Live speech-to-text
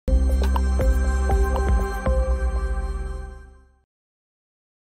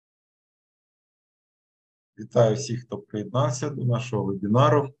Вітаю всіх, хто приєднався до нашого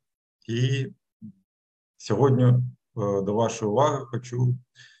вебінару. І сьогодні до вашої уваги хочу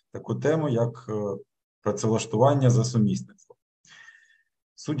таку тему, як працевлаштування за сумісництвом.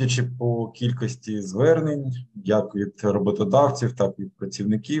 Судячи по кількості звернень, як від роботодавців, так і від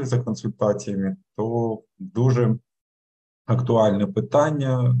працівників за консультаціями, то дуже актуальне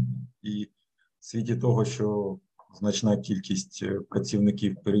питання. І в світі того, що значна кількість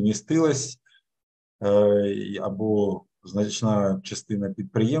працівників перемістилась, або значна частина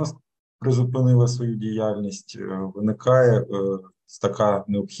підприємств призупинила свою діяльність, виникає така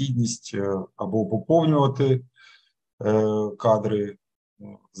необхідність або поповнювати кадри,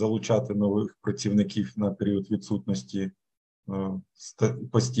 залучати нових працівників на період відсутності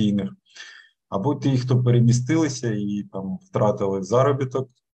постійних, або ті, хто перемістилися і там втратили заробіток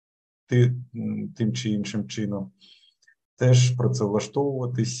тим чи іншим чином, теж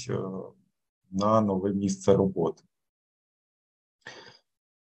працевлаштовуватись на нове місце роботи.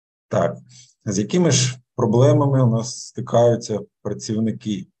 Так, з якими ж проблемами у нас стикаються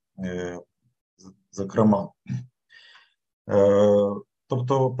працівники, зокрема?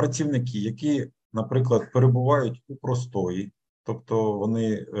 Тобто працівники, які, наприклад, перебувають у простої, тобто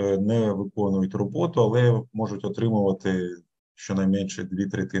вони не виконують роботу, але можуть отримувати щонайменше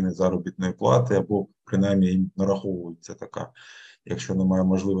 2/3 заробітної плати, або принаймні їм нараховується така, якщо немає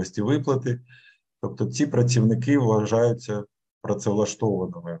можливості виплати. Тобто ці працівники вважаються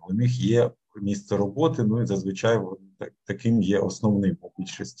працевлаштованими. У них є місце роботи, ну і зазвичай таким є основним у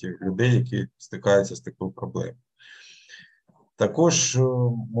більшості людей, які стикаються з такою проблемою. Також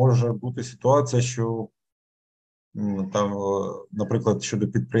може бути ситуація, що там, наприклад, щодо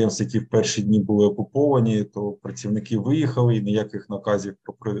підприємств, які в перші дні були окуповані, то працівники виїхали, і ніяких наказів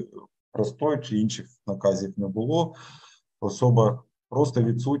про простой чи інших наказів не було. Особа просто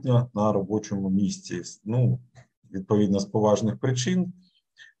відсутня на робочому місці. Ну, відповідно, з поважних причин.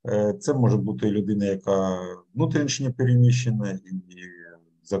 Це може бути людина, яка внутрішньо переміщена і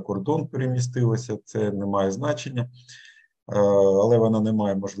за кордон перемістилася, це не має значення. Але вона не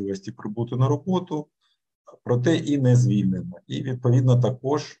має можливості прибути на роботу, проте і не звільнена. І, відповідно,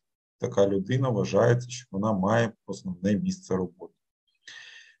 також така людина вважається, що вона має основне місце роботи.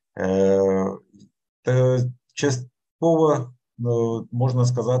 Частково можна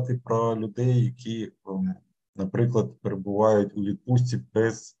сказати про людей, які, наприклад, перебувають у відпустці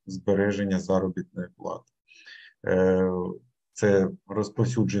без збереження заробітної плати. Це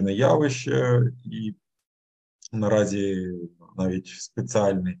розповсюджене явище, і наразі навіть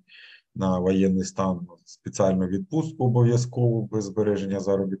спеціальний на воєнний стан спеціальну відпустку обов'язково без збереження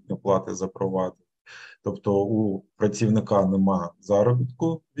заробітної плати запровадив. Тобто у працівника нема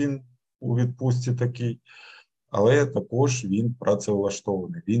заробітку, він у відпустці такий, але також він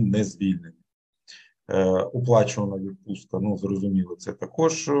працевлаштований, він не звільнений. Уплачувана відпустка, ну зрозуміло, це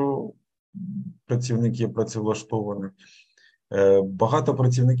також працівник є працевлаштований. Багато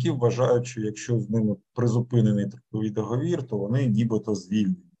працівників вважають, що якщо з ними призупинений трудовий договір, то вони нібито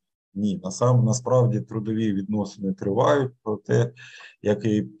звільнені. Ні, насправді трудові відносини тривають, проте, як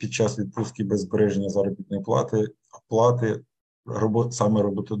і під час відпустки без збереження заробітної плати саме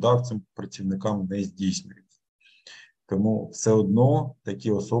роботодавцям, працівникам не здійснюється. Тому все одно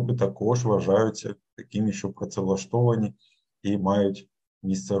такі особи також вважаються такими, що працевлаштовані і мають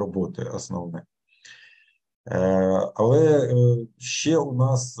місце роботи основне. Але ще у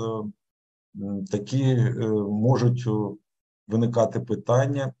нас такі можуть виникати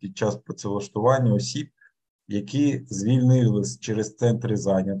питання під час працевлаштування осіб, які звільнились через центри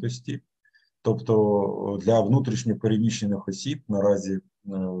зайнятості. Тобто для внутрішньо переміщених осіб наразі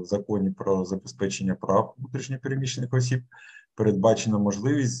в законі про забезпечення прав внутрішньо переміщених осіб передбачена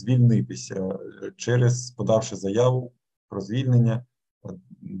можливість звільнитися подавши заяву про звільнення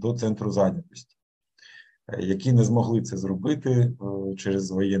до центру зайнятості, які не змогли це зробити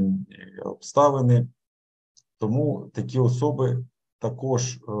через воєнні обставини. Тому такі особи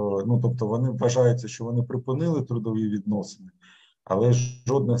також, тобто вони вважаються, що вони припинили трудові відносини, але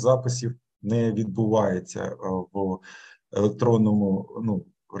жодних записів не відбувається в електронному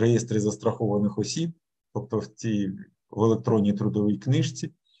реєстрі застрахованих осіб, тобто в електронній трудовій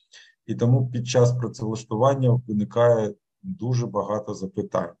книжці. І тому під час працевлаштування виникає дуже багато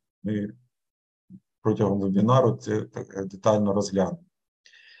запитань. Ми протягом вебінару це детально розглянемо.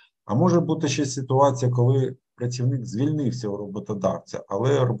 А може бути ще ситуація, коли працівник звільнився у роботодавця,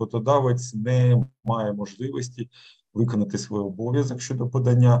 але роботодавець не має можливості виконати свій обов'язок щодо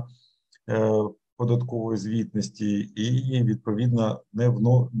подання податкової звітності і, відповідно,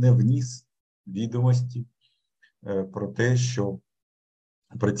 не вніс відомості про те, що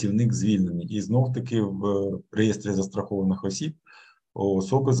працівник звільнений. І знов-таки в реєстрі застрахованих осіб у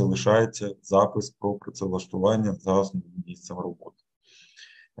особи залишається запис про працевлаштування за основним місцем роботи.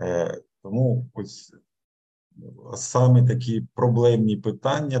 Тому ось саме такі проблемні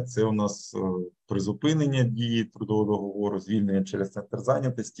питання – це у нас призупинення дії трудового договору, звільнення через центр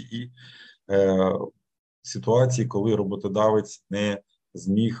зайнятості і ситуації, коли роботодавець не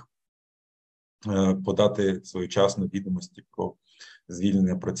зміг подати своєчасно відомості про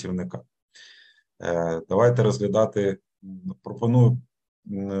звільнення працівника. Давайте розглядати, пропоную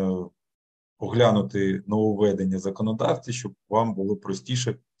оглянути нововведення законодавці, щоб вам було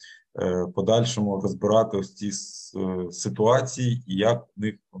простіше подальшому розбирати ось ці ситуації і як в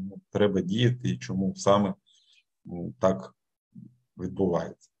них треба діяти і чому саме так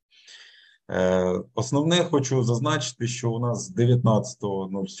відбувається. Основне хочу зазначити, що у нас з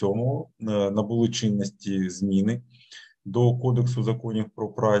 19.07 набули чинності зміни до Кодексу законів про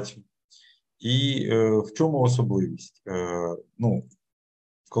працю. І в чому особливість?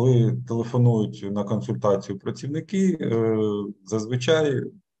 Коли телефонують на консультацію працівники, зазвичай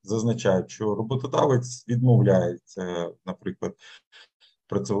зазначають, що роботодавець відмовляється, наприклад,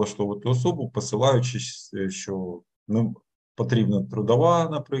 працевлаштовувати особу, посилаючись, що потрібна трудова,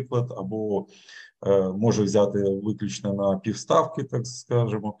 наприклад, або може взяти виключно на півставки, так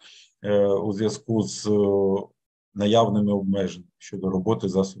скажемо, у зв'язку з наявними обмеженнями щодо роботи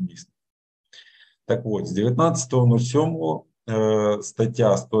за сумісництвом. Так от, з 19.07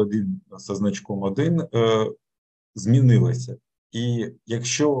 стаття 101 зі значком 1 змінилася. І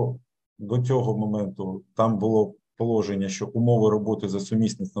якщо до цього моменту там було положення, що умови роботи за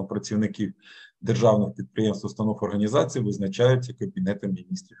сумісництвом працівників державних підприємств, установ, організацій визначаються Кабінетом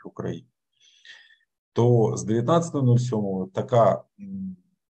міністрів України, то з 19.07 така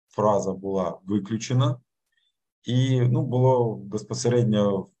фраза була виключена і було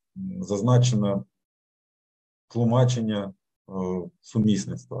безпосередньо зазначено тлумачення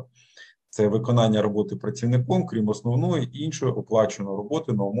сумісництва. Це виконання роботи працівником, крім основної і іншої оплачуваної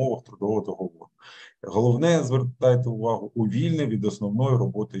роботи на умовах трудового договору. Головне, звертайте увагу, у вільний від основної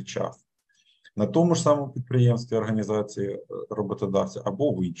роботи час. На тому ж самому підприємстві, організації роботодавця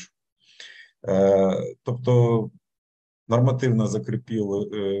або в іншому. Тобто нормативно закріпили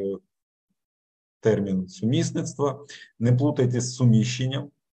термін сумісництва. Не плутайте з суміщенням.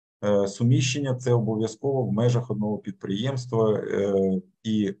 Суміщення – це обов'язково в межах одного підприємства,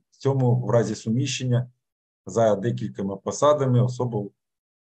 і в цьому, в разі суміщення, за декількома посадами особа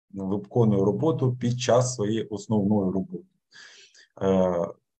виконує роботу під час своєї основної роботи.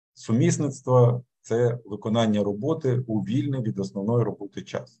 Сумісництво – це виконання роботи у вільний від основної роботи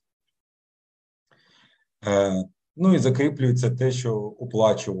час. І закріплюється те, що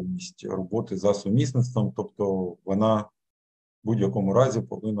оплачуваність роботи за сумісництвом, тобто вона в будь-якому разі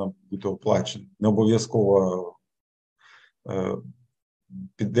повинна бути оплачена. Не обов'язково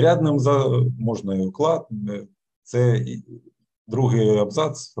підрядним, можна і оклад. Це другий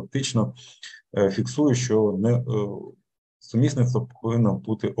абзац фактично фіксує, що сумісництво повинно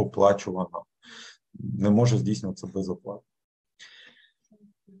бути оплачувано. Не може здійснюватися без оплати.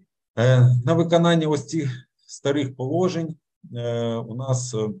 На виконання ось цих старих положень у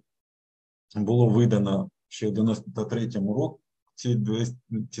нас було видано ще в 93-му році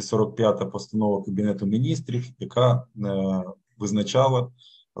 245-та постанова Кабінету міністрів, яка визначала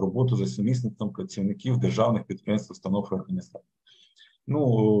роботу за сумісництвом працівників державних підприємств, установ і організацій.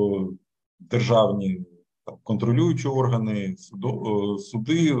 Державні контролюючі органи,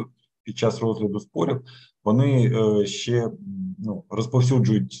 суди під час розгляду спорів, вони ще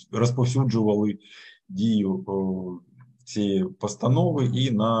розповсюджували дію цієї постанови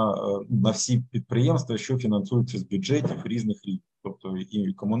і на всі підприємства, що фінансуються з бюджетів різних рівнів, тобто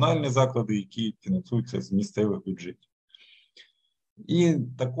і комунальні заклади, які фінансуються з місцевих бюджетів. І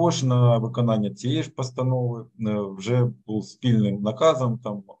також на виконання цієї ж постанови вже був спільним наказом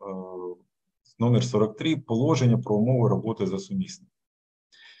номер 43 положення про умови роботи за сумісництвом.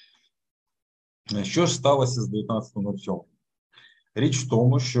 Що ж сталося з 19.07? Річ в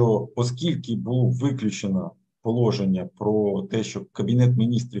тому, що оскільки було виключено положення про те, що Кабінет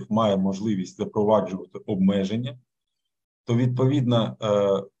міністрів має можливість запроваджувати обмеження, то відповідно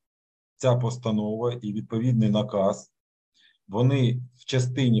ця постанова і відповідний наказ, вони в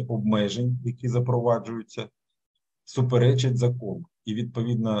частині обмежень, які запроваджуються, суперечать закону. І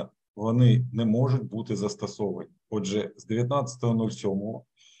відповідно вони не можуть бути застосовані. Отже, з 19.07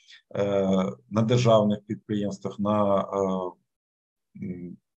 на державних підприємствах, на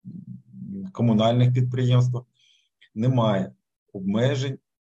комунальних підприємствах немає обмежень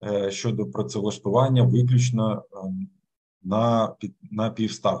щодо працевлаштування виключно на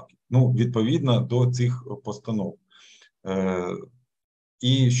півставки. Ну, відповідно до цих постанов.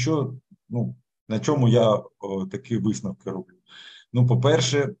 І що, ну, на чому я такі висновки роблю? Ну,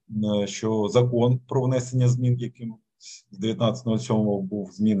 по-перше, що закон про внесення змін, яким з 19.07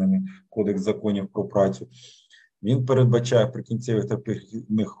 був змінений Кодекс законів про працю, він передбачає в прикінцевих та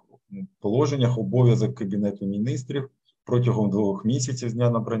перехідних положеннях обов'язок Кабінету міністрів протягом 2 місяців з дня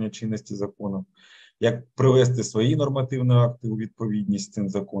набрання чинності закону, як привести свої нормативні акти у відповідність з цим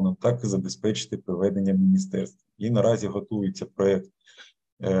законом, так і забезпечити проведення міністерства. І наразі готується проєкт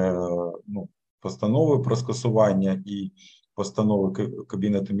постанови про скасування і постанови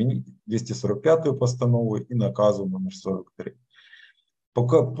Кабінету міністрів 245 постанови і наказу номер 43.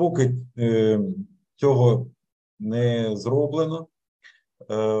 Поки цього не зроблено,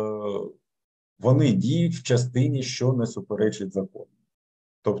 вони діють в частині, що не суперечить закону.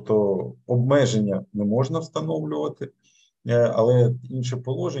 Тобто обмеження не можна встановлювати, але інші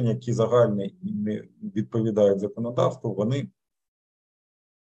положення, які загальні і не відповідають законодавству, вони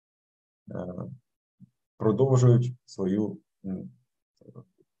продовжують свою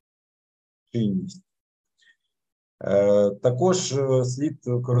чинність. Також слід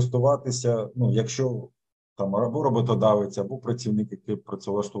користуватися, ну, якщо там або роботодавець, або працівник, який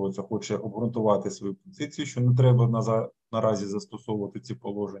працевлаштовується, хоче обґрунтувати свою позицію, що не треба наразі застосовувати ці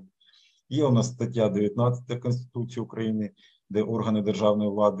положення. Є у нас стаття 19 Конституції України, де органи державної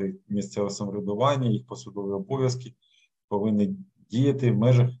влади, місцевого самоврядування, їх посадові обов'язки повинні діяти в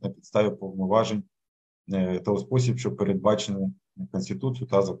межах на підставі повноважень та у спосіб, що передбачений Конституцією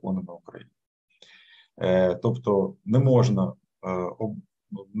та законами України. Тобто не можна,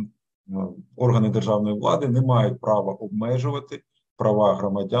 органи державної влади не мають права обмежувати права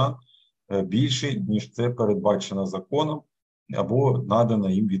громадян більше, ніж це передбачено законом або надано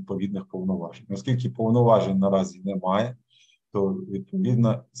їм відповідних повноважень. Оскільки повноважень наразі немає, то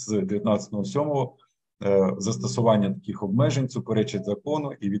відповідно з 19.07 застосування таких обмежень суперечить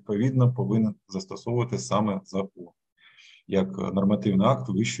закону і відповідно повинен застосовувати саме закон як нормативний акт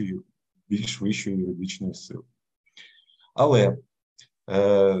більш вищої юридичної сили. Але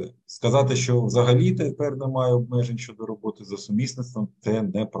сказати, що взагалі тепер немає обмежень щодо роботи за сумісництвом, це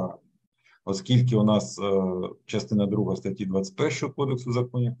неправильно. Оскільки у нас частина 2 статті 21 Кодексу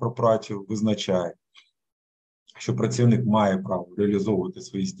законів про працю визначає, що працівник має право реалізовувати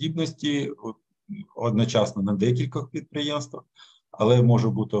свої здібності одночасно на декількох підприємствах, але може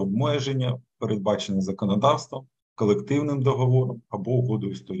бути обмеження, передбачене законодавством, колективним договором або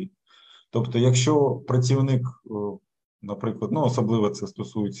угодою сторін. Тобто, якщо працівник, наприклад, ну, особливо це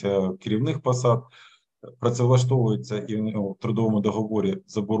стосується керівних посад, працевлаштовується і в трудовому договорі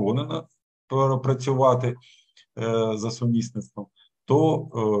заборонено працювати за сумісництвом, то,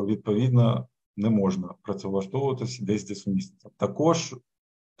 відповідно, не можна працевлаштовуватися десь за сумісництвом. Також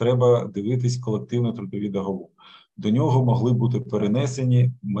треба дивитись колективний трудовий договор. До нього могли бути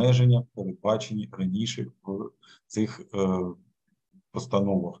перенесені обмеження, передбачені раніше в цих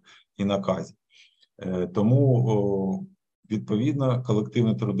постановах і наказі. Тому, відповідно,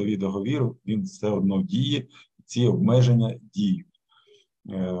 колективний трудовий договір, він все одно діє, ці обмеження діють.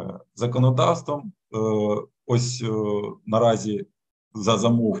 Законодавством, ось наразі за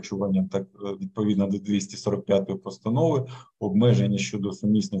замовчуванням, так, відповідно до 245 постанови, обмеження щодо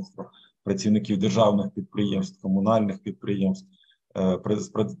сумісництва працівників державних підприємств, комунальних підприємств,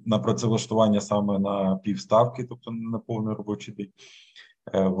 на працевлаштування саме на півставки, тобто на повний робочий день,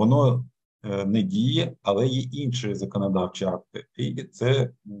 воно не діє, але є інші законодавчі акти, і це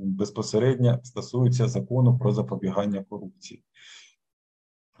безпосередньо стосується закону про запобігання корупції.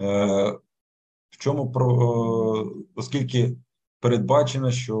 В чому, оскільки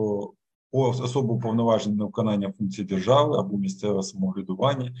передбачено, що особу уповноважену на виконання функцій держави або місцевого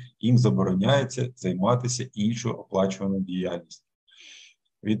самоврядування їм забороняється займатися іншою оплачуваною діяльністю.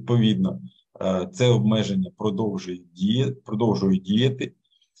 Відповідно, це обмеження продовжує діяти,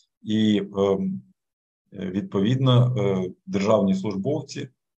 і, відповідно, державні службовці,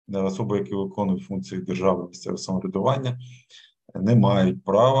 особи, які виконують функції держави місцевого самоврядування, не мають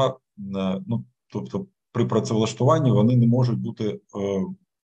права, ну, тобто при працевлаштуванні вони не можуть бути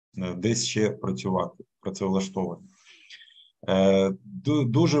десь ще працювати, працевлаштовані.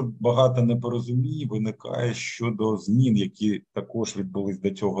 Дуже багато непорозумінь виникає щодо змін, які також відбулись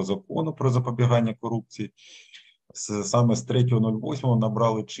до цього закону про запобігання корупції. Саме з 3.08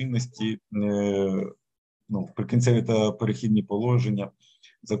 набрали чинності прикінцеві та перехідні положення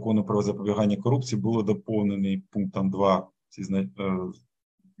закону про запобігання корупції було доповнений пунктом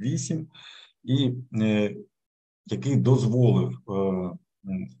 2.8, і який дозволив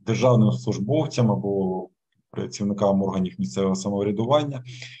державним службовцям або працівникам органів місцевого самоврядування,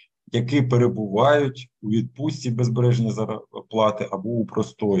 які перебувають у відпустці без збереження зарплати або у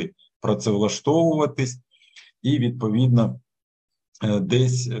простої, працевлаштовуватись і, відповідно,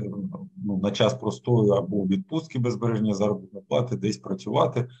 десь на час простою або відпустки без збереження заробітної плати десь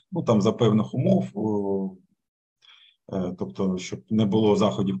працювати, там за певних умов, тобто, щоб не було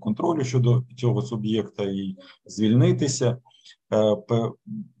заходів контролю щодо цього суб'єкта і звільнитися.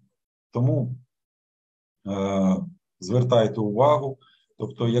 Тому звертайте увагу,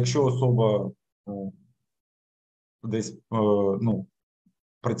 тобто, якщо особа десь,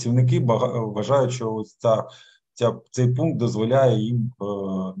 працівники вважають, що ось цей пункт дозволяє їм,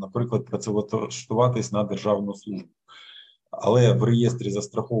 наприклад, працевлаштуватись на державну службу. Але в реєстрі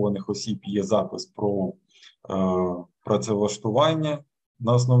застрахованих осіб є запис про працевлаштування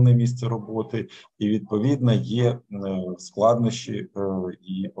на основне місце роботи, і, відповідно, є складнощі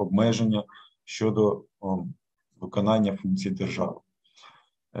і обмеження щодо виконання функцій держави.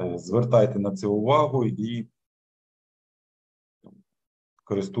 Звертайте на це увагу і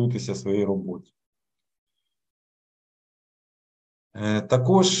користуйтеся своєю роботою.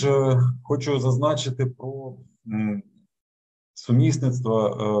 Також хочу зазначити про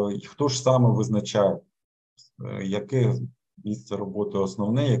сумісництво, хто ж саме визначає, яке місце роботи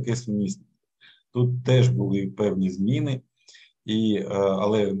основне, яке сумісництво. Тут теж були певні зміни,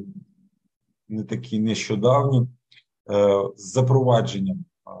 але не такі нещодавні. З запровадженням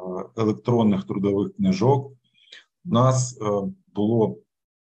електронних трудових книжок у нас було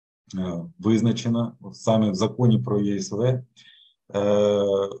визначено саме в законі про ЄСВ,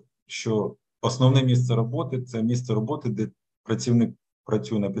 що основне місце роботи – це місце роботи, де працівник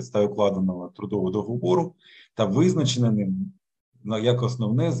працює на підставі укладеного трудового договору та визначене ним як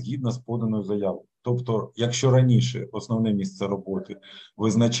основне згідно з поданою заявою. Тобто, якщо раніше основне місце роботи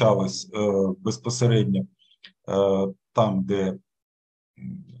визначалось безпосередньо там, де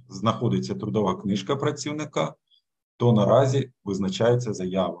знаходиться трудова книжка працівника, то наразі визначається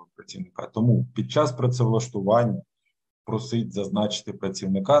заява працівника. Тому під час працевлаштування просить зазначити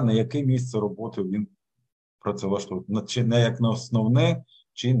працівника, на яке місце роботи він працевлаштує, чи не як на основне,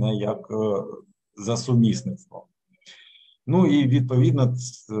 чи не як за сумісництвом. І, відповідно,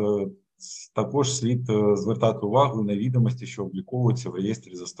 також слід звертати увагу на відомості, що обліковуються в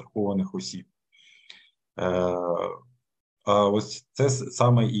реєстрі застрахованих осіб. А ось це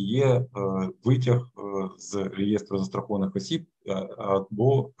саме і є витяг з реєстру застрахованих осіб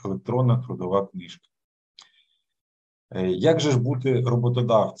або електронна трудова книжка. Як же ж бути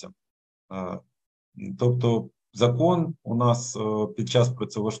роботодавцем? Тобто закон у нас під час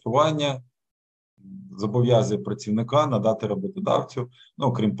працевлаштування зобов'язує працівника надати роботодавцю,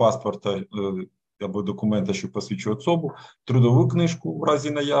 окрім паспорта або документа, що посвідчує особу, трудову книжку в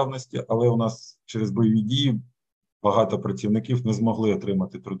разі наявності, але у нас через бойові дії багато працівників не змогли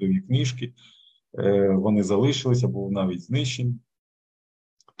отримати трудові книжки, вони залишилися або навіть знищені.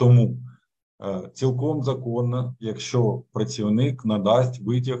 Тому цілком законно, якщо працівник надасть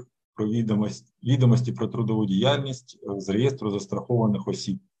витяг про відомості про трудову діяльність з реєстру застрахованих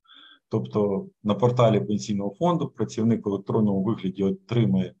осіб. Тобто на порталі Пенсійного фонду працівник в електронному вигляді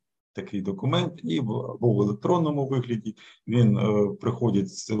отримає такий документ, або в електронному вигляді він приходить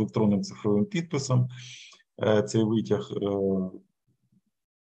з електронним цифровим підписом, цей витяг,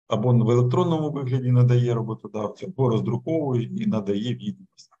 або в електронному вигляді надає роботодавцю, або роздруковує і надає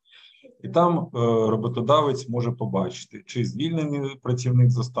відомість. І там роботодавець може побачити, чи звільнений працівник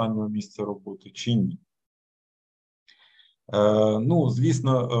з останнього місця роботи, чи ні.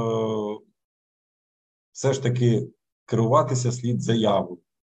 Звісно, все ж таки керуватися слід заявою,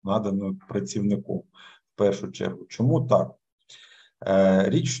 наданою працівником в першу чергу. Чому так?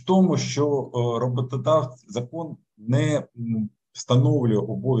 Річ в тому, що закон не встановлює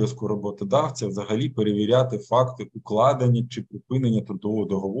обов'язку роботодавця взагалі перевіряти факти укладення чи припинення трудового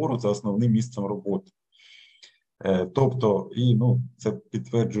договору за основним місцем роботи. Тобто, це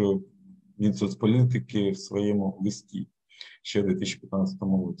підтверджує Мінсоцполітики в своєму листі ще в 2015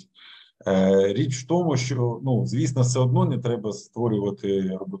 році. Річ в тому, що, звісно, все одно не треба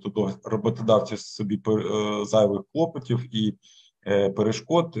створювати роботодавцю собі зайвих клопотів і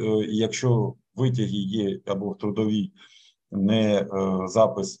перешкод. І якщо в витягі є або в трудовій не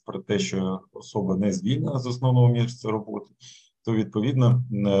запис про те, що особа не звільнена з основного місця роботи, то, відповідно,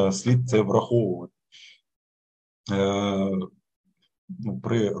 слід це враховувати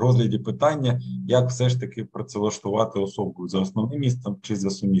при розгляді питання, як все ж таки працевлаштувати особу за основним місцем чи за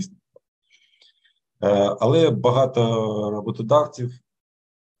сумісництвом. Але багато роботодавців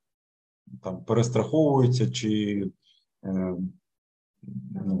перестраховуються чи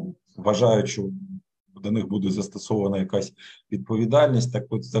вважають, що до них буде застосована якась відповідальність. Так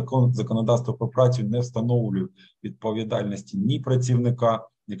от законодавство про працю не встановлює відповідальності ні працівника,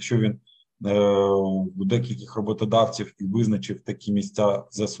 якщо він у деяких роботодавців і визначив такі місця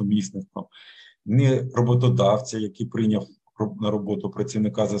за сумісництвом, ні роботодавця, який прийняв на роботу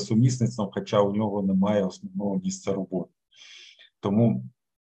працівника за сумісництвом, хоча у нього немає основного місця роботи. Тому,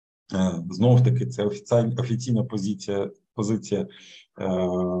 знову-таки, це офіційна позиція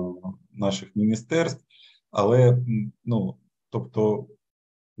наших міністерств, але, тобто,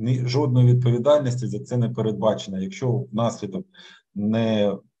 жодної відповідальності за це не передбачено. Якщо внаслідок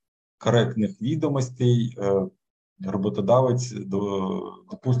некоректних відомостей роботодавець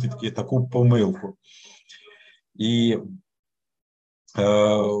допустить таку помилку. І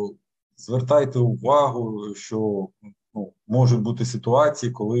звертайте увагу, що можуть бути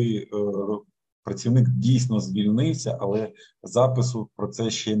ситуації, коли працівник дійсно звільнився, але запису про це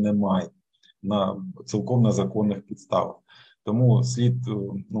ще немає цілком на законних підставах. Тому слід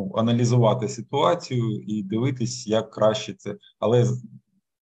аналізувати ситуацію і дивитись, як краще це. Але в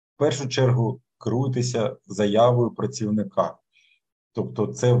першу чергу керуйтеся заявою працівника. Тобто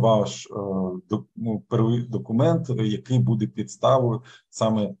це ваш первинний документ, який буде підставою,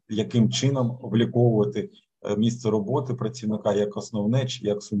 саме яким чином обліковувати місце роботи працівника як основне чи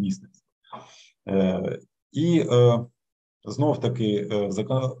як сумісництво. І знов-таки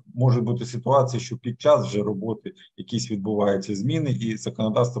може бути ситуація, що під час вже роботи якісь відбуваються зміни, і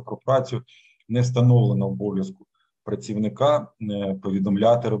законодавство про працю не встановлено обов'язку працівника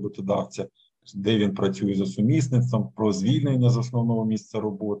повідомляти роботодавця, де він працює за сумісництвом, про звільнення з основного місця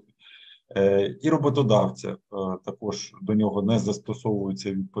роботи. І роботодавця також до нього не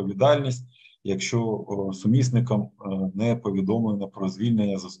застосовується відповідальність, якщо сумісникам не повідомлено про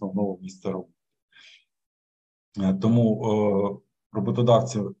звільнення з основного місця роботи. Тому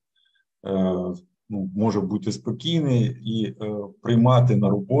роботодавці може бути спокійний і приймати на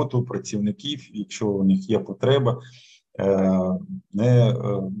роботу працівників, якщо у них є потреба,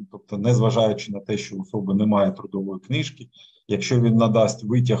 тобто не зважаючи на те, що у особи немає трудової книжки. Якщо він надасть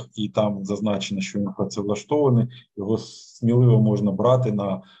витяг і там зазначено, що він працевлаштований, його сміливо можна брати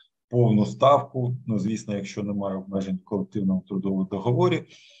на повну ставку, звісно, якщо немає обмежень в колективному трудовому договорі,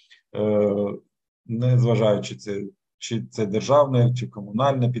 не зважаючи чи це державне, чи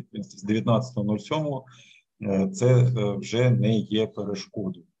комунальне підприємство, з 19.07 це вже не є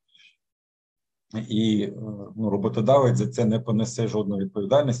перешкодою. І роботодавець за це не понесе жодної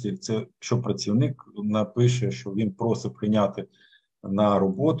відповідальності, якщо працівник напише, що він просить прийняти на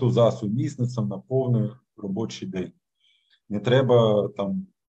роботу за сумісництвом на повний робочий день. Не треба там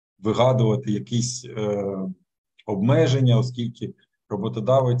вигадувати якісь обмеження, оскільки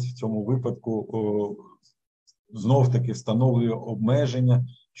роботодавець в цьому випадку знов-таки встановлює обмеження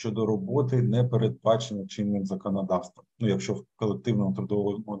щодо роботи, не передбачено чинним законодавством. Якщо в колективному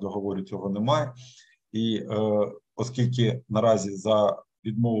трудовому договорі цього немає. І оскільки наразі за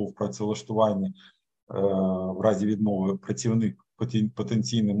відмову в працевлаштуванні, в разі відмови працівник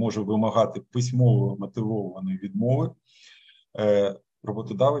потенційно може вимагати письмово мотивованої відмови,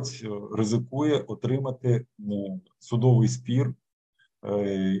 роботодавець ризикує отримати судовий спір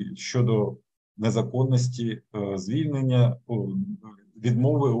щодо незаконності звільнення,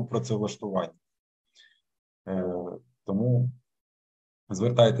 відмови у працевлаштуванні. Тому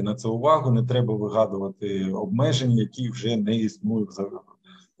звертайте на це увагу, не треба вигадувати обмеження, які вже не існують,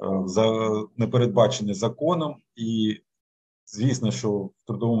 не передбачені законом. І звісно, що в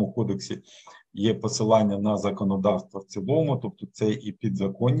Трудовому кодексі є посилання на законодавство в цілому, тобто це і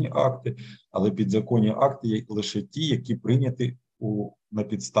підзаконні акти, але підзаконні акти є лише ті, які прийняті на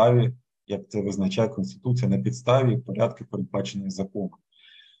підставі, як це визначає Конституція, на підставі порядку, передбачених законом.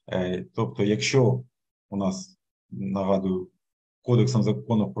 Тобто, якщо у нас, нагадую, Кодексом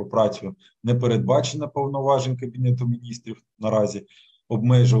законів про працю не передбачено повноважень Кабінету міністрів наразі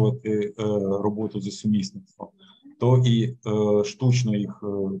обмежувати роботу за сумісництвом, то і штучно їх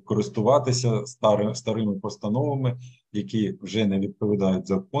користуватися старими постановами, які вже не відповідають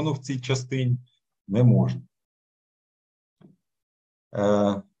закону в цій частині, не можна.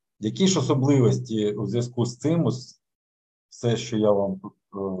 Які ж особливості у зв'язку з цим, все, що я вам тут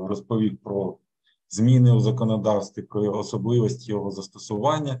розповів про зміни у законодавстві, про особливості його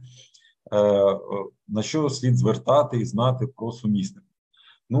застосування, на що слід звертати і знати про сумісництво?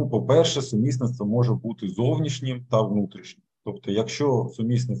 По-перше, сумісництво може бути зовнішнім та внутрішнім. Тобто, якщо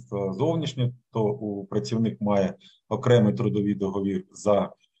сумісництво зовнішнє, то працівник має окремий трудовий договір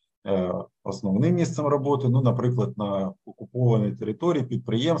за основним місцем роботи, наприклад, на окупованій території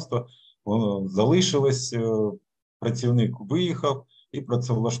підприємства, воно залишилось, працівник виїхав, і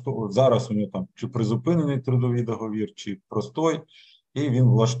зараз у нього там чи призупинений трудовий договір, чи простой, і він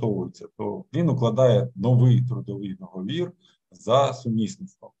влаштовується, то він укладає новий трудовий договір за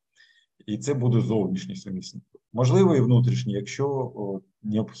сумісництвом. І це буде зовнішнє сумісництво. Можливо, і внутрішнє, якщо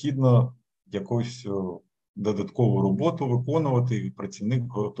необхідно якусь додаткову роботу виконувати, і працівник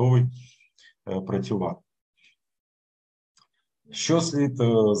готовий працювати. Що слід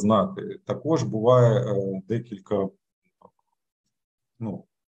знати? Також буває декілька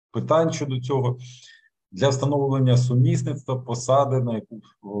питань щодо цього. Для встановлення сумісництва посади, на яку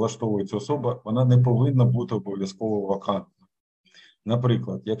влаштовується особа, вона не повинна бути обов'язково вакантною.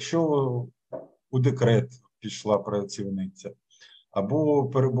 Наприклад, якщо у декрет пішла працівниця, або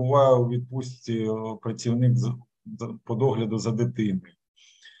перебуває у відпустці працівник по догляду за дитиною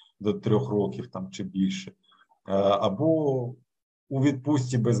до 3 років там, чи більше, або у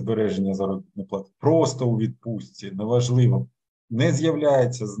відпустці без збереження заробітної плати, просто у відпустці, неважливо, не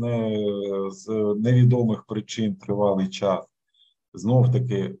з'являється з невідомих причин тривалий час,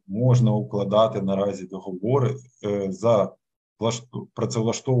 знов-таки можна укладати наразі договори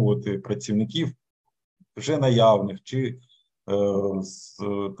працевлаштовувати працівників вже наявних чи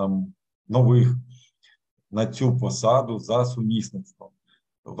нових на цю посаду за сумісництвом.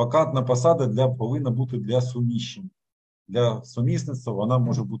 Вакантна посада повинна бути для суміщення. Для сумісництва вона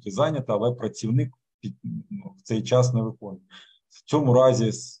може бути зайнята, але працівник в цей час не виконує. В цьому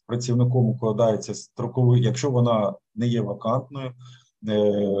разі з працівником укладається строковий, якщо вона не є вакантною,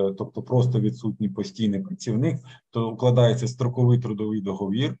 тобто просто відсутній постійний працівник, то укладається строковий трудовий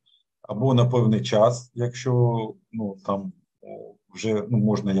договір або на певний час, якщо там вже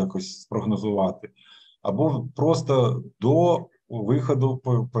можна якось спрогнозувати, або просто до виходу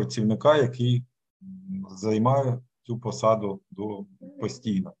працівника, який займає цю посаду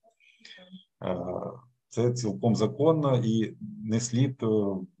постійно. Це цілком законно і не слід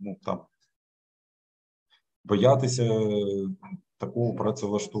боятися такого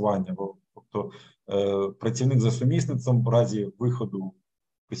працевлаштування. Тобто працівник за сумісництвом в разі виходу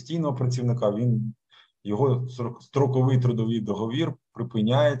постійного працівника, його строковий трудовий договір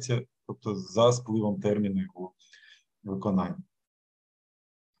припиняється, тобто за спливом терміну його виконання.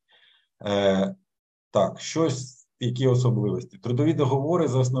 Так, які особливості? Трудові договори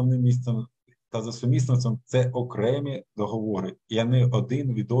за основним місцем та за сумісництвом – це окремі договори, і вони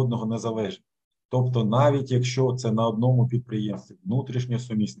один від одного не залежать. Тобто навіть якщо це на одному підприємстві внутрішнє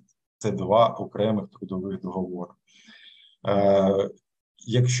сумісництво, це 2 окремих трудових договори.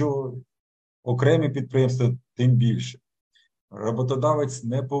 Якщо окремі підприємства, тим більше. Роботодавець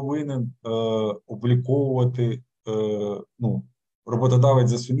не повинен обліковувати, роботодавець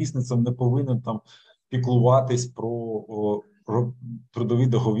за сумісництвом не повинен піклуватись про трудовий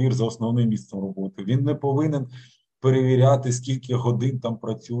договір за основним місцем роботи. Він не повинен перевіряти, скільки годин там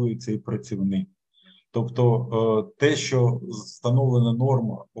працює цей працівник. Тобто те, що встановлена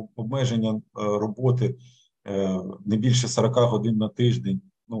норма обмеження роботи не більше 40 годин на тиждень,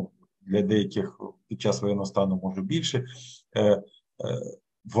 для деяких під час воєнного стану може більше,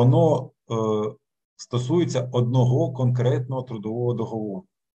 воно стосується одного конкретного трудового договору.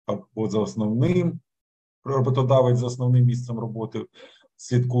 Або за основним, роботодавець за основним місцем роботи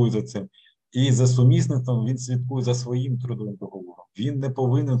слідкує за цим. І за сумісництвом він слідкує за своїм трудовим договором. Він не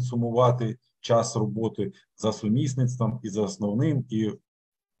повинен сумувати час роботи за сумісництвом і за основним, і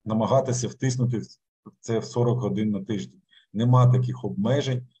намагатися втиснути це в 40 годин на тиждень. Нема таких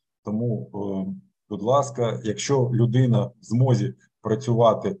обмежень, тому, будь ласка, якщо людина в змозі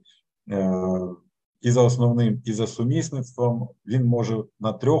працювати і за основним, і за сумісництвом, він може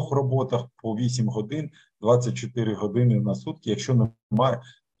на 3 роботах по 8 годин, 24 години на сутки,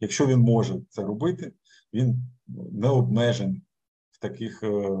 якщо він може це робити, він не обмежений в таких,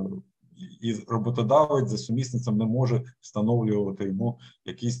 і роботодавець за сумісництвом не може встановлювати йому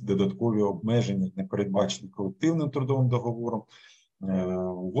якісь додаткові обмеження, не передбачені колективним трудовим договором,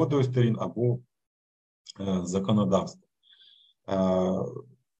 угодою сторін або законодавством.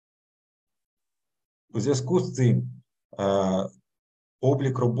 У зв'язку з цим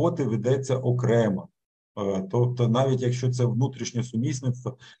облік роботи ведеться окремо. Тобто навіть якщо це внутрішнє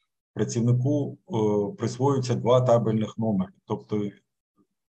сумісництво, працівнику присвоюються 2 табельних номери. Тобто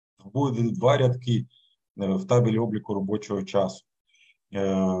буде 2 рядки в табелі обліку робочого часу,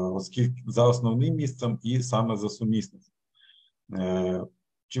 оскільки за основним місцем і саме за сумісництвом.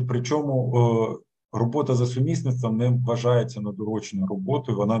 Причому робота за сумісництвом не вважається надуроченою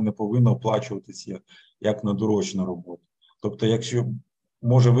роботою, вона не повинна оплачуватися як надурочена робота. Тобто, якщо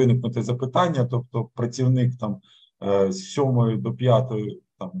може виникнути запитання, тобто працівник з 7 до 5,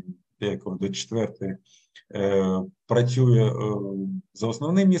 до 4 працює за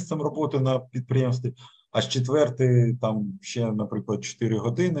основним місцем роботи на підприємстві, а з 4 там ще, наприклад, 4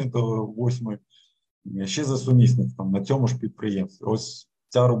 години до 8 ще за сумісництвом на цьому ж підприємстві. Ось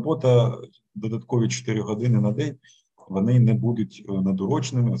ця робота, додаткові 4 години на день, вони не будуть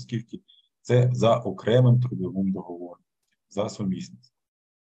надурочними, оскільки це за окремим трудовим договором, за сумісництвом.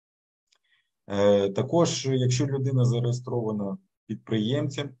 Також, якщо людина зареєстрована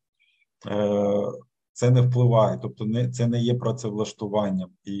підприємцем, це не впливає, тобто це не є працевлаштуванням.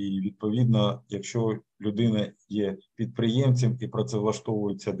 І, відповідно, якщо людина є підприємцем і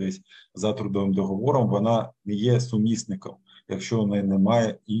працевлаштовується десь за трудовим договором, вона не є сумісником, якщо в неї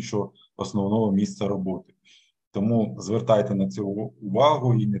немає іншого основного місця роботи. Тому звертайте на це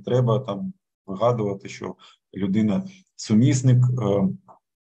увагу і не треба там вигадувати, що людина сумісник,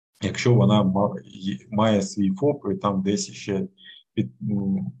 якщо вона має свій ФОП і там десь ще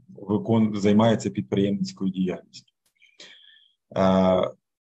займається підприємницькою діяльністю.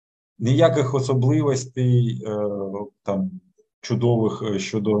 Ніяких особливостей там чудових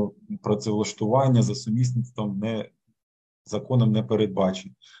щодо працевлаштування за сумісництвом законом не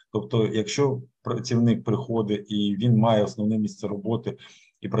передбачено. Тобто, якщо працівник приходить і він має основне місце роботи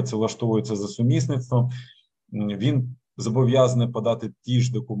і працевлаштовується за сумісництвом, він зобов'язаний подати ті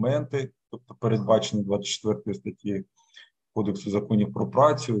ж документи, тобто передбачені 24 статті Кодексу законів про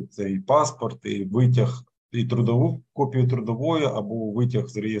працю, це і паспорт, і витяг, і копію трудової або витяг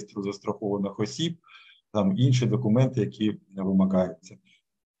з реєстру застрахованих осіб, там інші документи, які вимагаються,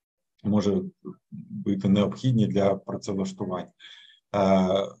 може бути необхідні для працевлаштування.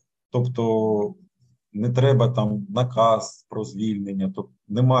 Тобто не треба там наказ про звільнення, тобто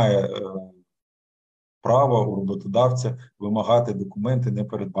немає права у роботодавця вимагати документи, не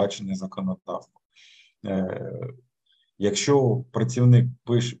передбачені законодавством. Якщо працівник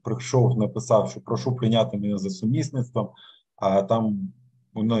прийшов, написав, що прошу прийняти мене за сумісництвом, а там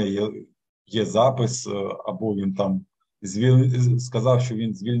воно є запис, або він там сказав, що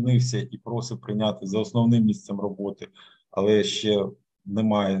він звільнився і просив прийняти за основним місцем роботи, але ще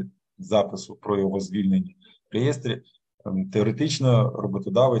немає запису про його звільнення в реєстрі, теоретично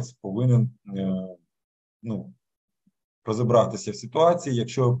роботодавець повинен розібратися в ситуації.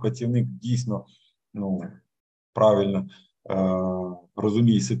 Якщо працівник дійсно правильно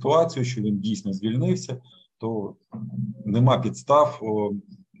розуміє ситуацію, що він дійсно звільнився, то нема підстав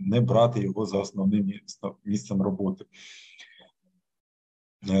не брати його за основним місцем роботи.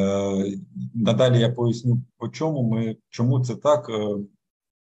 Надалі я поясню, чому це так,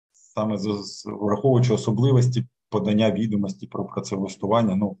 саме враховуючи особливості подання відомості про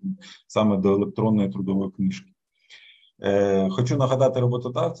працевлаштування, саме до електронної трудової книжки. Хочу нагадати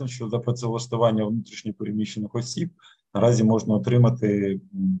роботодавцям, що за працевлаштування внутрішньо переміщених осіб наразі можна отримати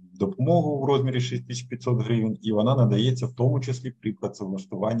допомогу в розмірі 6500 гривень, і вона надається в тому числі при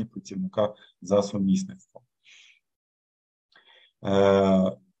працевлаштуванні працівника за сумісництвом.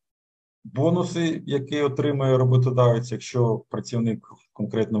 Бонуси, які отримує роботодавець, якщо працівник в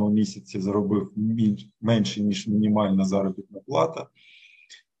конкретному місяці заробив менше, ніж мінімальна заробітна плата,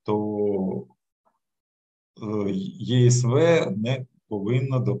 то ЄСВ не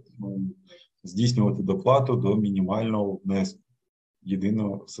повинно здійснювати доплату до мінімального внеску,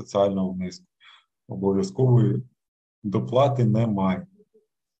 єдиного соціального внеску. Обов'язкової доплати немає.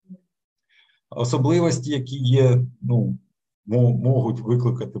 Особливості, які є, можуть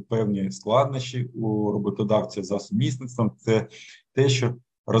викликати певні складнощі у роботодавця за сумісництвом, це те, що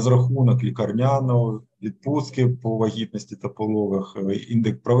розрахунок лікарняного, відпустки по вагітності та пологах,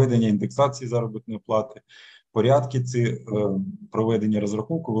 проведення індексації заробітної плати, порядки ці проведення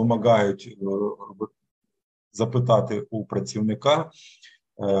розрахунку вимагають запитати у працівника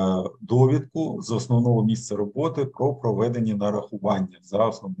довідку з основного місця роботи про проведення нарахування за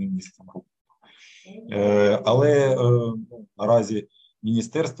основним місцем роботи. Але наразі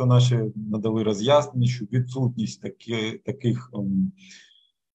міністерство наше надали роз'яснення, що відсутність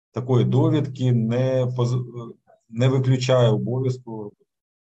такої довідки не виключає обов'язку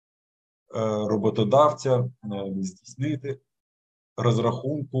роботодавця здійснити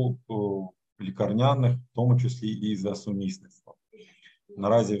розрахунку лікарняних, в тому числі і за сумісництвом.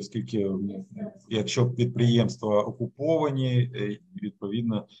 Наразі, оскільки, якщо підприємства окуповані,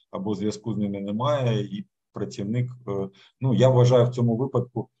 відповідно, або зв'язку з ними немає, і працівник, я вважаю, в цьому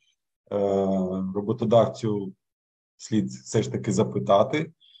випадку роботодавцю слід все ж таки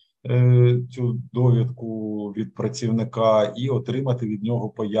запитати цю довідку від працівника і отримати від нього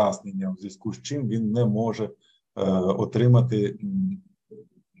пояснення, в зв'язку з чим він не може отримати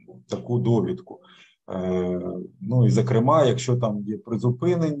таку довідку. І, зокрема, якщо там є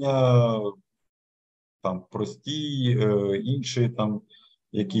призупинення там прості, інші там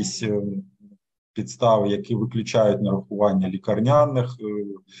якісь підстави, які виключають нарахування лікарняних,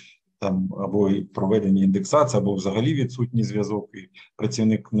 там або проведення індексації, або взагалі відсутній зв'язок, і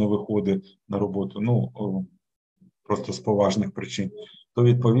працівник не виходить на роботу, ну, просто з поважних причин, то,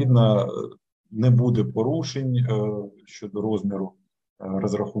 відповідно, не буде порушень щодо розміру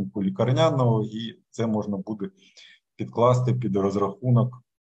розрахунку лікарняного, і це можна буде підкласти під розрахунок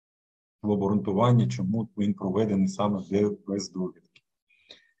в обґрунтуванні, чому він проведений саме без довідки.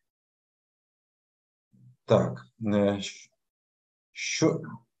 Так,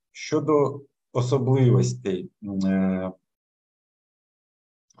 щодо особливостей,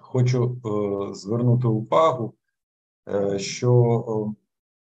 хочу звернути увагу, що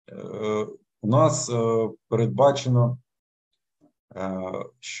у нас передбачено,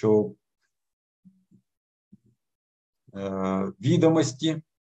 що відомості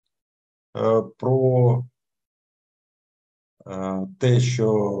про те,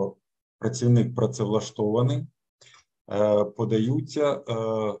 що працівник працевлаштований, подаються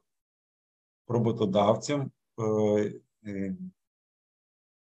роботодавцям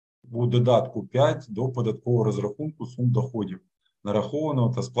у додатку 5 до податкового розрахунку сум доходів,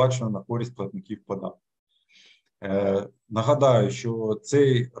 нарахованого та сплаченого на користь платників податків. Нагадаю, що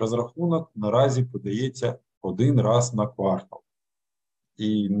цей розрахунок наразі подається один раз на квартал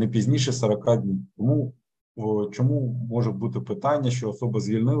і не пізніше 40 днів. Тому чому може бути питання, що особа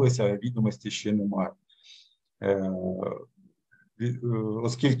звільнилася, а відомості ще немає?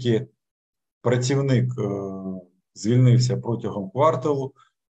 Оскільки працівник звільнився протягом кварталу,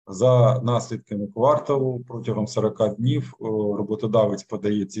 за наслідками кварталу протягом 40 днів роботодавець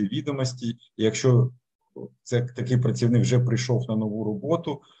подає ці відомості. І якщо такий працівник вже прийшов на нову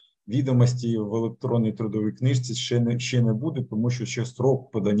роботу, відомості в електронній трудовій книжці ще не буде, тому що ще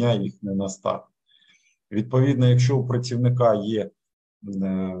строк подання їх не настав. Відповідно, якщо у працівника є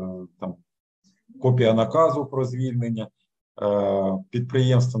там копія наказу про звільнення,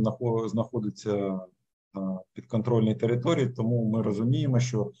 підприємство знаходиться на підконтрольній території, тому ми розуміємо,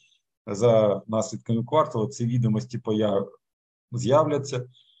 що за наслідками кварталу ці відомості з'являться,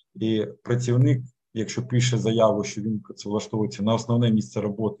 і працівник, якщо пише заяву, що він працевлаштовується на основне місце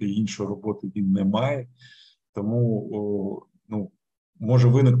роботи і іншої роботи він не має, тому може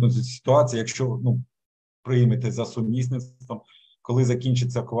виникнути ситуація, якщо приймете за сумісництвом, коли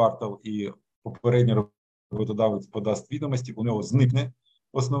закінчиться квартал і попередній роботодавець подасть відомості, у нього зникне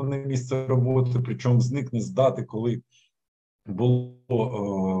основне місце роботи, причому зникне з дати, коли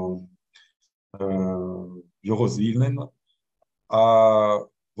було його звільнено, а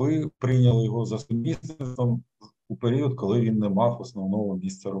ви прийняли його за сумісництвом у період, коли він не мав основного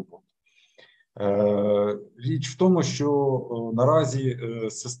місця роботи. Річ в тому, що наразі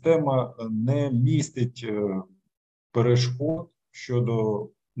система не містить перешкод щодо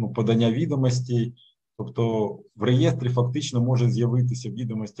подання відомостей, тобто в реєстрі фактично може з'явитися в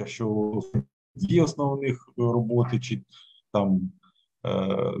відомостях, що дві основних роботи, чи там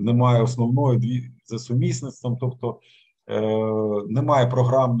немає основної за сумісництвом, тобто немає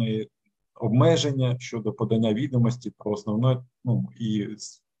програмної обмеження щодо подання відомості про основне і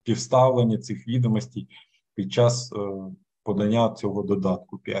співставлення цих відомостей під час подання цього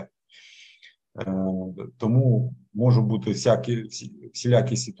додатку 5. Тому можуть бути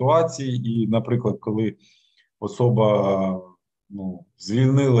всілякі ситуації, і, наприклад, коли особа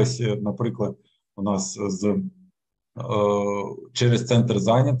звільнилася, наприклад, у нас через центр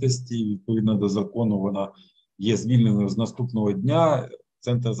зайнятості, відповідно до закону, вона є звільненою з наступного дня,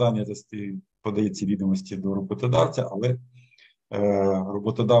 центр зайнятості подає ці відомості до роботодавця, але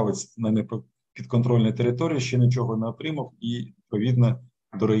роботодавець на непідконтрольній території ще нічого не отримав і, відповідно,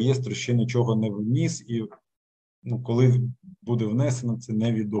 до реєстру ще нічого не вніс, і коли буде внесено, це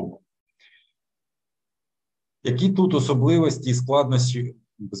невідомо. Які тут особливості і складнощі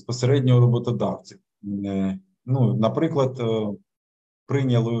безпосередньо роботодавців? Наприклад,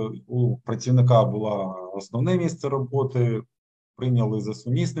 прийняли у працівника було основне місце роботи, прийняли за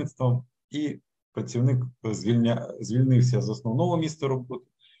сумісництвом, і працівник звільнився з основного місця роботи,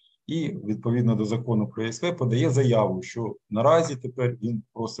 і, відповідно до закону про ЄСВ, подає заяву, що наразі тепер він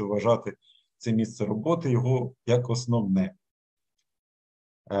просить вважати це місце роботи його як основне.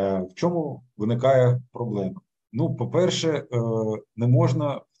 В чому виникає проблема? По-перше, не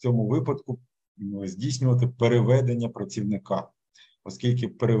можна в цьому випадку здійснювати переведення працівника, оскільки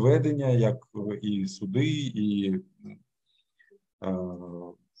переведення, як і суди, і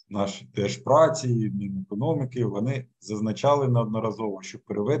наші Держпраці, Мінекономіки, вони зазначали неодноразово, що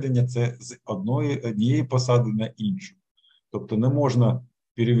переведення – це з однієї посади на іншу. Тобто не можна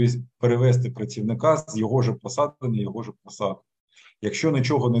перевести працівника з його ж посади на його ж посаду. Якщо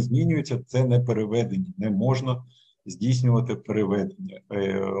нічого не змінюється, це не переведення, не можна здійснювати переведення,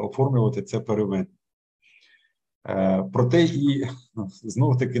 оформлювати це переведення. Проте і,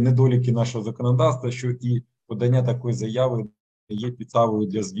 знов-таки, недоліки нашого законодавства, що і подання такої заяви є підставою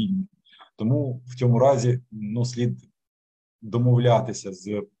для звільнення. Тому в цьому разі слід домовлятися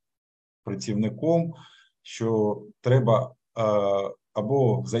з працівником, що треба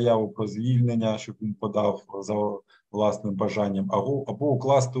або заяву про звільнення, щоб він подав за власним бажанням, або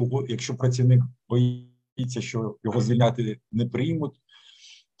укласти угоду, якщо працівник боїться, що його звільняти не приймуть,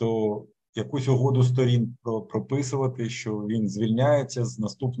 то якусь угоду сторін прописувати, що він звільняється з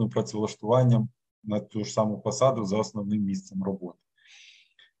наступним працевлаштуванням на ту ж саму посаду за основним місцем роботи.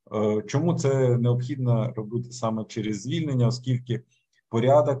 Чому це необхідно робити саме через звільнення, оскільки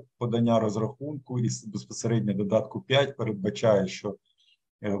порядок подання розрахунку і безпосередньо додатку 5 передбачає, що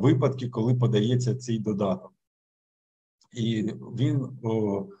випадки, коли подається цей додаток. І він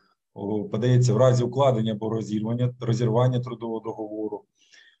подається в разі укладення або розірвання трудового договору,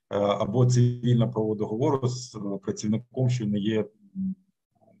 або цивільно-правового договору з працівником, що не є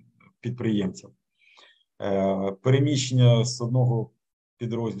підприємцем. Переміщення з одного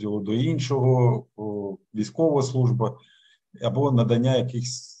підрозділу до іншого, військова служба, або надання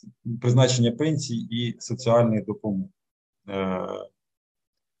якихось призначення пенсій і соціальної допомоги.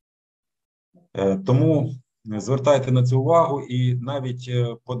 Тому звертайте на це увагу, і навіть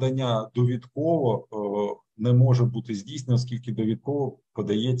подання довідково не може бути здійснено, оскільки довідково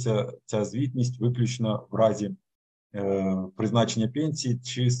подається ця звітність виключно в разі призначення пенсії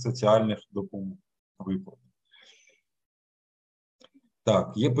чи соціальних допомог виплат.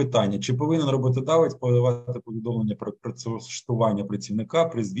 Так, є питання. Чи повинен роботодавець подавати повідомлення про працевлаштування працівника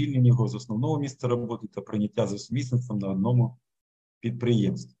при звільненні його з основного місця роботи та прийняття за сумісництвом на одному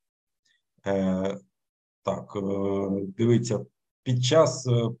підприємстві? Так, дивіться, під час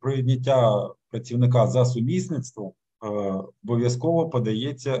прийняття працівника за сумісництвом обов'язково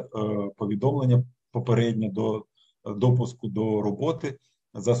подається повідомлення попереднє до допуску до роботи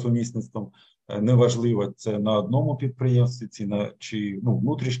за сумісництвом. Неважливо, це на одному підприємстві, чи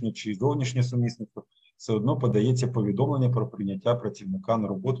внутрішнє, чи зовнішнє сумісництво, все одно подається повідомлення про прийняття працівника на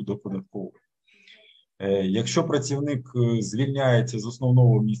роботу до податкової. Якщо працівник звільняється з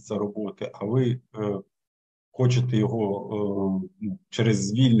основного місця роботи, а ви хочете його через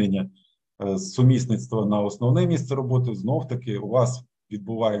звільнення з сумісництва на основне місце роботи, знов-таки у вас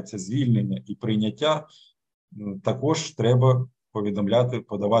відбувається звільнення і прийняття, також треба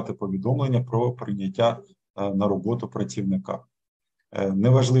подавати повідомлення про прийняття на роботу працівника.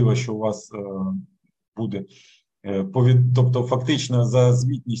 Неважливо, що у вас буде, тобто фактично за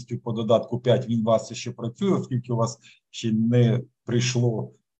звітністю по додатку 5 він у вас ще працює, оскільки у вас ще не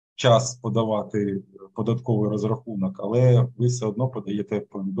прийшло час подавати податковий розрахунок, але ви все одно подаєте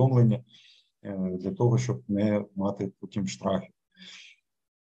повідомлення для того, щоб не мати потім штрафів.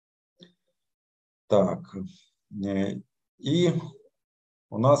 Так. І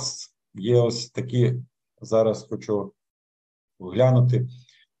у нас є ось такі, зараз хочу оглянути,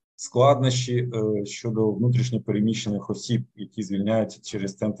 складнощі щодо внутрішньопереміщених осіб, які звільняються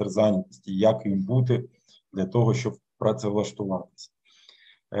через центр зайнятості, як їм бути для того, щоб працевлаштуватися.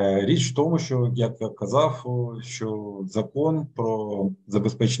 Річ в тому, що, як я казав, що закон про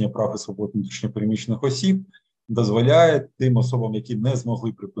забезпечення прав і свобод внутрішньопереміщених осіб дозволяє тим особам, які не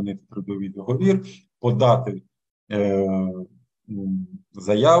змогли припинити трудовий договір, подати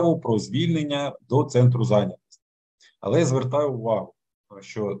заяву про звільнення до центру зайнятості. Але я звертаю увагу,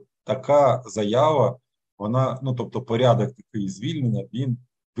 що така заява, вона, тобто порядок такої звільнення, він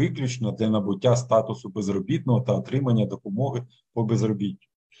виключно для набуття статусу безробітного та отримання допомоги по безробіттю.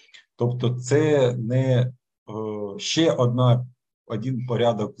 Тобто це не ще один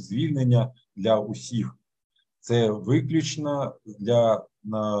порядок звільнення для усіх. Це виключно для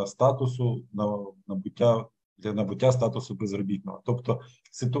набуття статусу безробітного. Тобто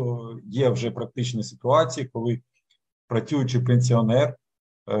є вже практичні ситуації, коли працюючий пенсіонер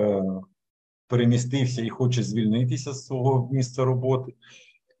перемістився і хоче звільнитися з свого місця роботи,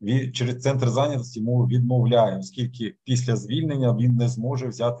 через центр зайнятості йому відмовляє, оскільки після звільнення він не зможе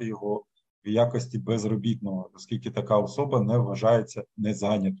взяти його в якості безробітного, оскільки така особа не вважається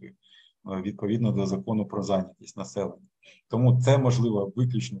незайнятою відповідно до закону про зайнятість населення. Тому це можливо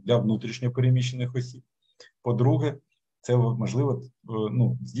виключно для внутрішньопереміщених осіб. По-друге, це можливо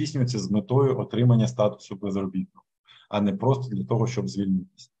здійснюється з метою отримання статусу безробітного, а не просто для того, щоб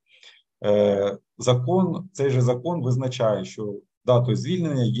звільнитися. Цей же закон визначає, що датою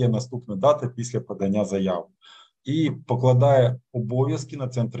звільнення є наступна дата після подання заяви. і покладає обов'язки на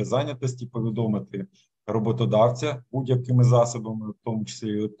центри зайнятості повідомити роботодавця будь-якими засобами, в тому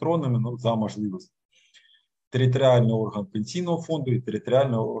числі електронними, ну, за можливості. Територіальний орган пенсійного фонду і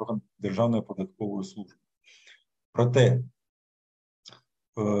територіальний орган Державної податкової служби. Проте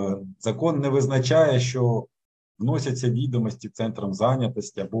закон не визначає, що вносяться відомості центрам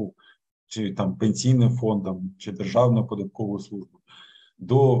зайнятості або чи там пенсійним фондом, чи Державною податковою службою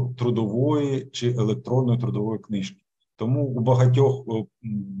до трудової чи електронної трудової книжки. Тому у багатьох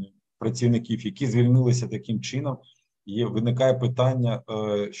працівників, які звільнилися таким чином, виникає питання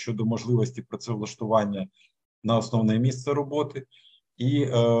щодо можливості працевлаштування на основне місце роботи і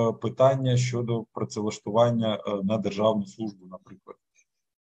питання щодо працевлаштування на державну службу, наприклад.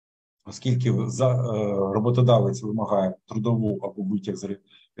 Оскільки роботодавець вимагає трудову або витяг з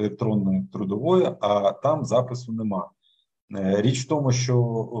електронної трудової, а там запису немає. Річ в тому,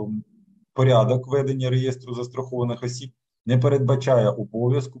 що порядок ведення реєстру застрахованих осіб не передбачає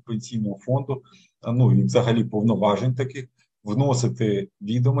обов'язку пенсійного фонду, ну і взагалі повноважень таких, вносити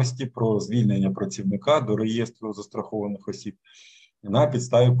відомості про звільнення працівника до реєстру застрахованих осіб на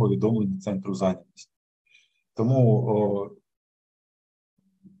підставі повідомлення Центру зайнятості. Тому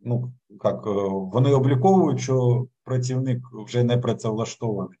вони обліковують, що працівник вже не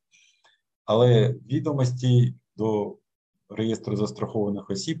працевлаштований, але відомості до реєстру застрахованих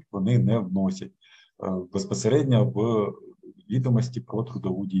осіб вони не вносять безпосередньо в відомості про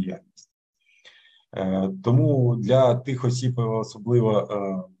трудову діяльність. Тому для тих осіб, особливо,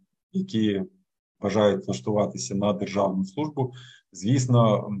 які бажають влаштуватися на державну службу,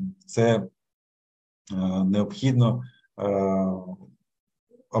 звісно, це необхідно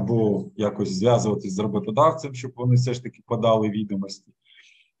або якось зв'язуватись з роботодавцем, щоб вони все ж таки подали відомості,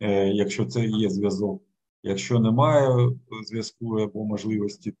 якщо це є зв'язок. Якщо немає зв'язку або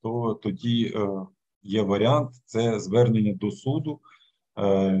можливості, то тоді є варіант – це звернення до суду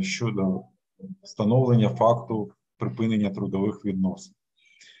щодо встановлення факту припинення трудових відносин.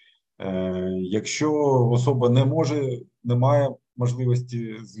 Якщо особа не має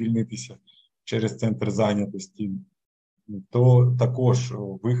можливості звільнитися через центр зайнятості, то також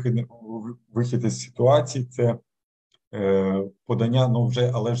вихід із ситуації – це подання,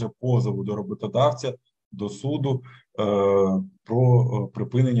 але вже позову до роботодавця, до суду про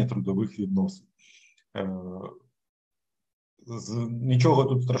припинення трудових відносин. Нічого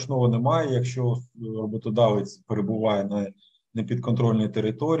тут страшного немає, якщо роботодавець перебуває на непідконтрольній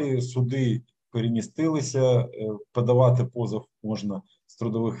території, суди перемістилися, подавати позов можна з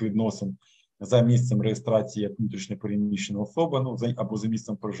трудових відносин за місцем реєстрації як внутрішньо переміщена особа, або за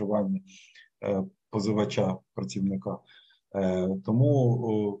місцем проживання позивача, працівника.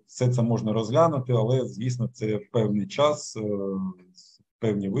 Тому все це можна розглянути, але, звісно, це певний час,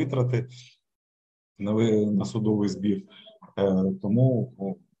 певні витрати на судовий збір. Тому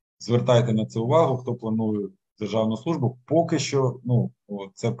звертайте на це увагу, хто планує державну службу. Поки що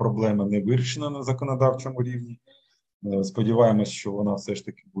ця проблема не вирішена на законодавчому рівні. Сподіваємось, що вона все ж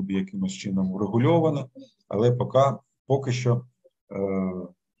таки буде якимось чином врегульована, але поки що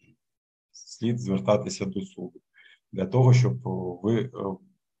слід звертатися до суду. Для того, щоб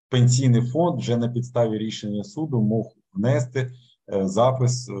пенсійний фонд вже на підставі рішення суду мог внести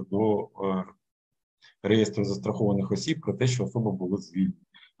запис до реєстру застрахованих осіб про те, що особа була звільнена.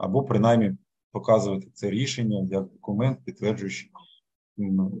 Або принаймні показувати це рішення як документ, підтверджуючи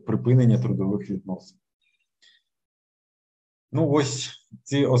припинення трудових відносин. Ось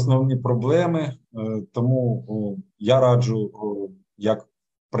ці основні проблеми, тому я раджу як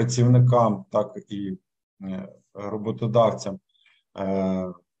працівникам, так і роботодавцям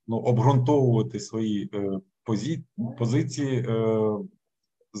обґрунтовувати свої позиції,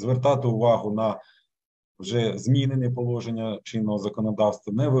 звертати увагу на вже змінені положення чинного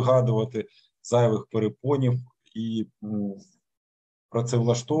законодавства, не вигадувати зайвих перепонів і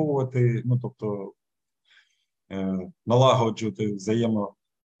працевлаштовувати, тобто налагоджувати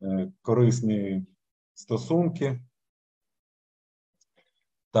взаємокорисні стосунки.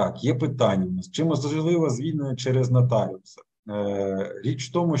 Так, є питання у нас. Чи можливо звільнення через нотаріуса? Річ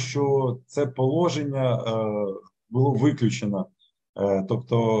в тому, що це положення було виключено.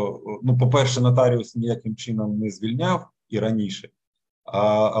 Тобто, по-перше, нотаріус ніяким чином не звільняв і раніше,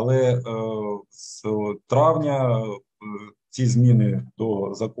 але з травня ці зміни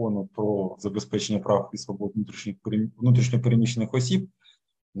до закону про забезпечення прав і свобод внутрішньо переміщених осіб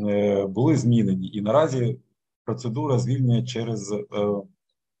були змінені. І наразі процедура звільнення через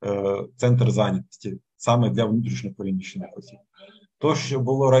центр зайнятості саме для внутрішньо переміщених осіб. То, що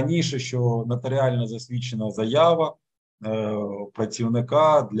було раніше, що нотаріально засвідчена заява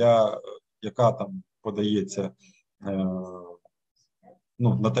працівника, яка там подається,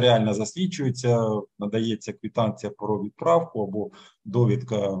 нотаріально засвідчується, надається квитанція про відправку або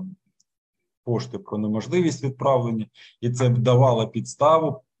довідка пошти про неможливість відправлення, і це б давало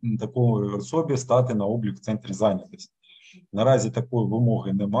підставу такої особі стати на облік в центрі зайнятості. Наразі такої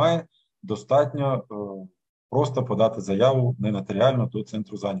вимоги немає, достатньо просто подати заяву не нотаріально до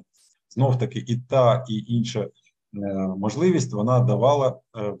центру зайнятості. Знов-таки і та, і інша можливість вона давала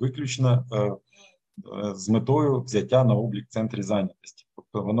виключно з метою взяття на облік в центрі зайнятості.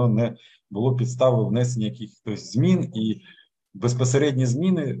 Тобто воно не було підстави внесення якихось змін, і безпосередні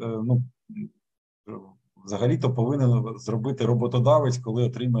зміни, взагалі-то повинен зробити роботодавець, коли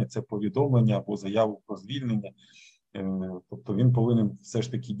отримає це повідомлення або заяву про звільнення. Тобто він повинен все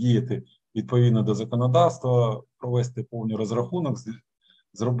ж таки діяти відповідно до законодавства, провести повний розрахунок,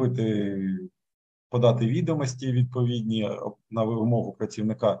 подати відомості відповідні на вимогу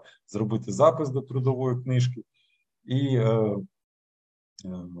працівника, зробити запис до трудової книжки і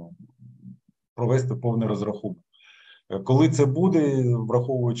провести повний розрахунок. Коли це буде,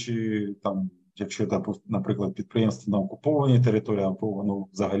 враховуючи якщо, наприклад, підприємство на окупованій території, або воно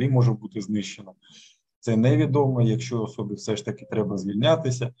взагалі може бути знищено, це невідомо. Якщо особі все ж таки треба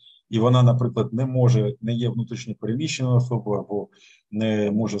звільнятися, і вона, наприклад, не є внутрішньо переміщеною особою, або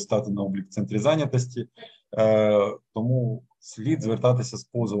не може стати на облік в центрі зайнятості, тому слід звертатися з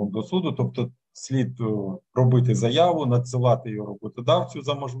позовом до суду, тобто слід робити заяву, надсилати її роботодавцю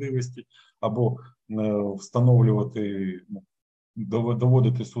за можливості, або встановлювати,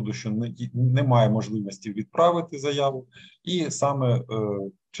 доводити суду, що немає можливості відправити заяву, і саме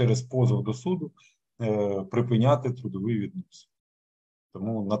через позов до суду припиняти трудові відносини.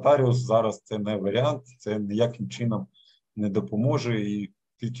 Тому нотаріус зараз це не варіант, це ніяким чином не допоможе і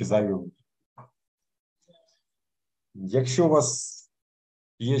тільки зайві. Якщо у вас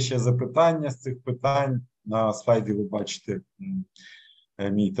є ще запитання з цих питань, на слайді ви бачите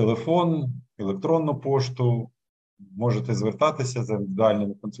мій телефон, електронну пошту, можете звертатися за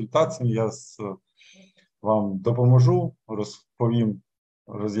індивідуальними консультаціями, я вам допоможу, розповім,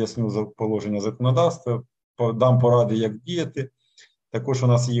 роз'ясню положення законодавства, дам поради, як діяти. Також у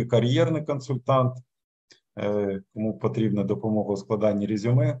нас є кар'єрний консультант, кому потрібна допомога у складанні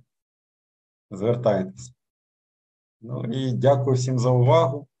резюме, звертайтеся. І дякую всім за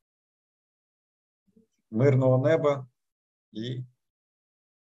увагу, мирного неба і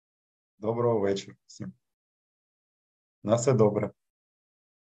доброго вечора всім. На все добре.